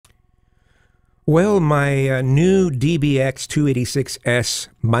Well, my new DBX 286S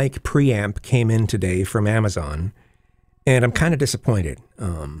mic preamp came in today from Amazon, and I'm kind of disappointed.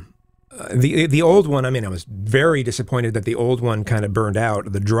 The old one, I mean, I was very disappointed that the old one kind of burned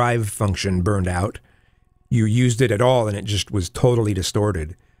out. The drive function burned out. You used it at all, and it just was totally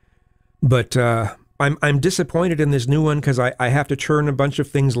distorted. But I'm disappointed in this new one because I have to turn a bunch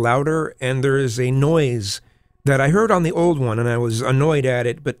of things louder, and there is a noise that I heard on the old one, and I was annoyed at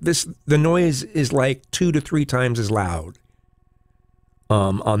it. But the noise is like 2 to 3 times as loud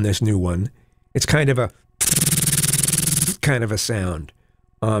on this new one. It's kind of a sound.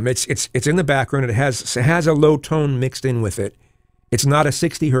 It's in the background. It has a low tone mixed in with it. It's not a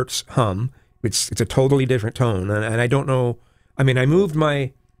 60 hertz hum. It's a totally different tone, and I don't know. I mean, I moved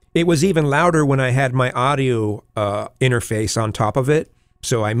my. It was even louder when I had my audio interface on top of it.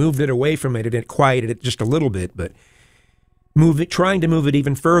 So I moved it away from it, and it quieted it just a little bit, but trying to move it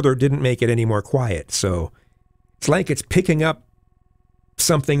even further didn't make it any more quiet. So it's like it's picking up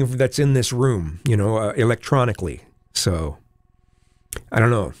something that's in this room, electronically. So I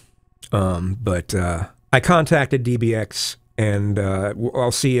don't know. But I contacted DBX, and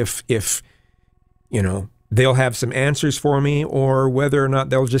I'll see if they'll have some answers for me, or whether or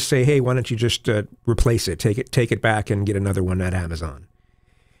not they'll just say, hey, why don't you just replace it, take it back and get another one at Amazon.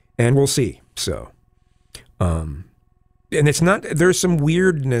 And we'll see. So, and it's not, there's some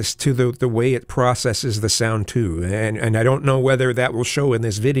weirdness to the way it processes the sound too. And I don't know whether that will show in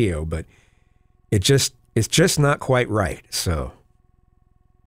this video, but it's just not quite right. So